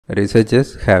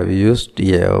Researchers have used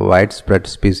a widespread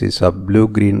species of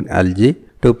blue-green algae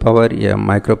to power a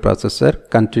microprocessor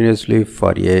continuously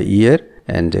for a year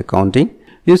and counting,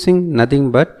 using nothing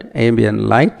but ambient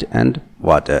light and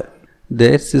water.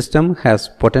 Their system has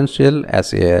potential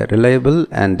as a reliable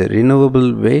and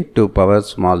renewable way to power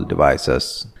small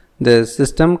devices. The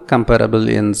system, comparable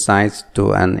in size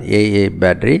to an AA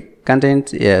battery,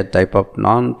 contains a type of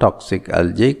non-toxic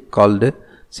algae called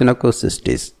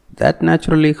Cynocystis that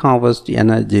naturally harvests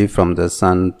energy from the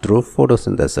sun through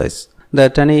photosynthesis. The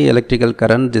tiny electrical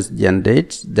current this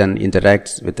generates then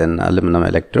interacts with an aluminum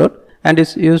electrode and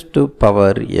is used to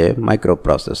power a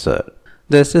microprocessor.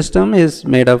 The system is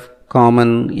made of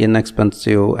common,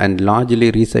 inexpensive and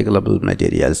largely recyclable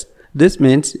materials. This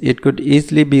means it could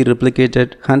easily be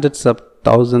replicated hundreds of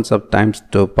thousands of times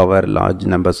to power large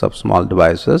numbers of small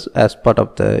devices as part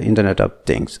of the Internet of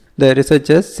Things. The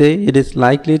researchers say it is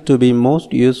likely to be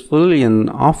most useful in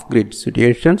off-grid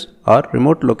situations or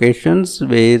remote locations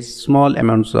where small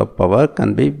amounts of power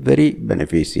can be very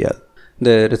beneficial.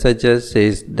 The researchers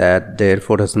says that their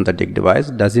photosynthetic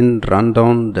device doesn't run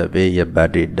down the way a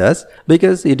battery does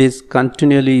because it is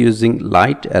continually using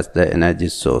light as the energy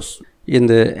source. In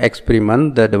the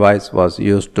experiment, the device was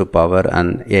used to power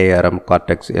an ARM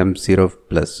Cortex M0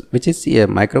 Plus, which is a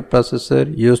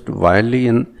microprocessor used widely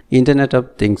in Internet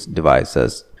of Things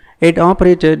devices. It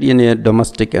operated in a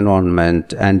domestic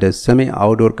environment and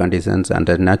semi-outdoor conditions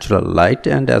under natural light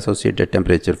and associated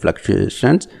temperature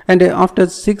fluctuations, and after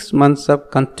 6 months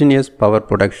of continuous power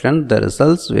production, the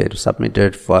results were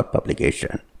submitted for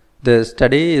publication. The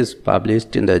study is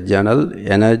published in the journal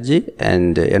Energy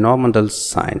and Environmental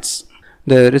Science.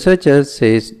 The researchers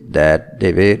says that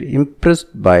they were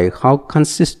impressed by how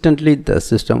consistently the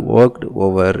system worked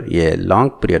over a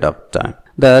long period of time.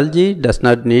 The algae does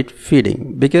not need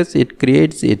feeding because it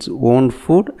creates its own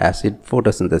food as it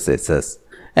photosynthesizes.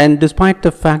 And despite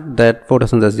the fact that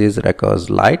photosynthesis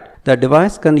requires light, the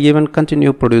device can even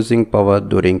continue producing power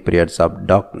during periods of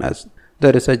darkness.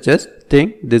 The researchers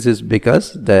think this is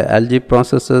because the algae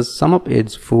processes some of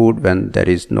its food when there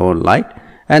is no light,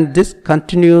 and this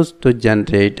continues to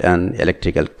generate an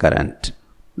electrical current.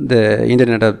 The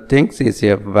Internet of Things is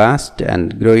a vast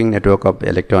and growing network of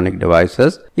electronic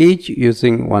devices, each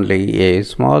using only a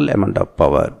small amount of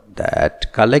power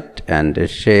that collect and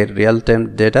share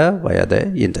real-time data via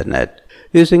the Internet.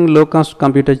 Using low-cost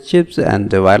computer chips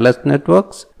and wireless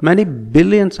networks, many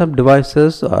billions of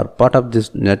devices are part of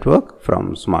this network,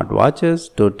 from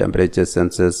smartwatches to temperature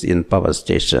sensors in power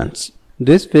stations.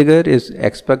 This figure is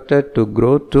expected to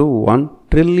grow to 1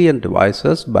 trillion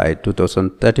devices by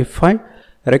 2035,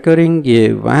 requiring a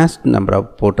vast number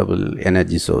of portable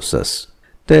energy sources.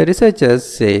 The researchers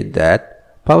say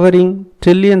that powering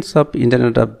trillions of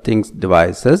Internet of Things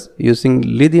devices using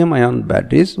lithium-ion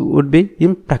batteries would be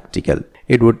impractical.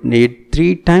 It would need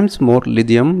 3 times more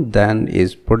lithium than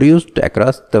is produced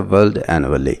across the world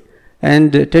annually.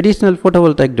 And traditional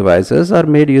photovoltaic devices are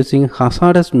made using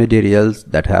hazardous materials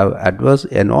that have adverse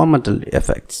environmental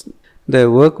effects. The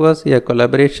work was a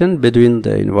collaboration between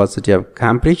the University of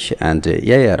Cambridge and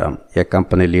ARM, a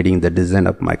company leading the design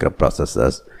of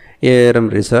microprocessors. ARM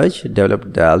Research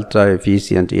developed the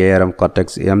ultra-efficient ARM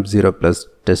Cortex M0 Plus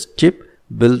test chip,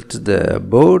 built the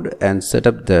board, and set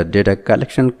up the data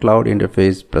collection cloud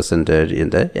interface presented in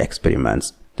the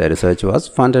experiments. The research was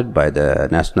funded by the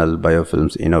National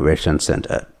Biofilms Innovation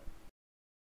Center.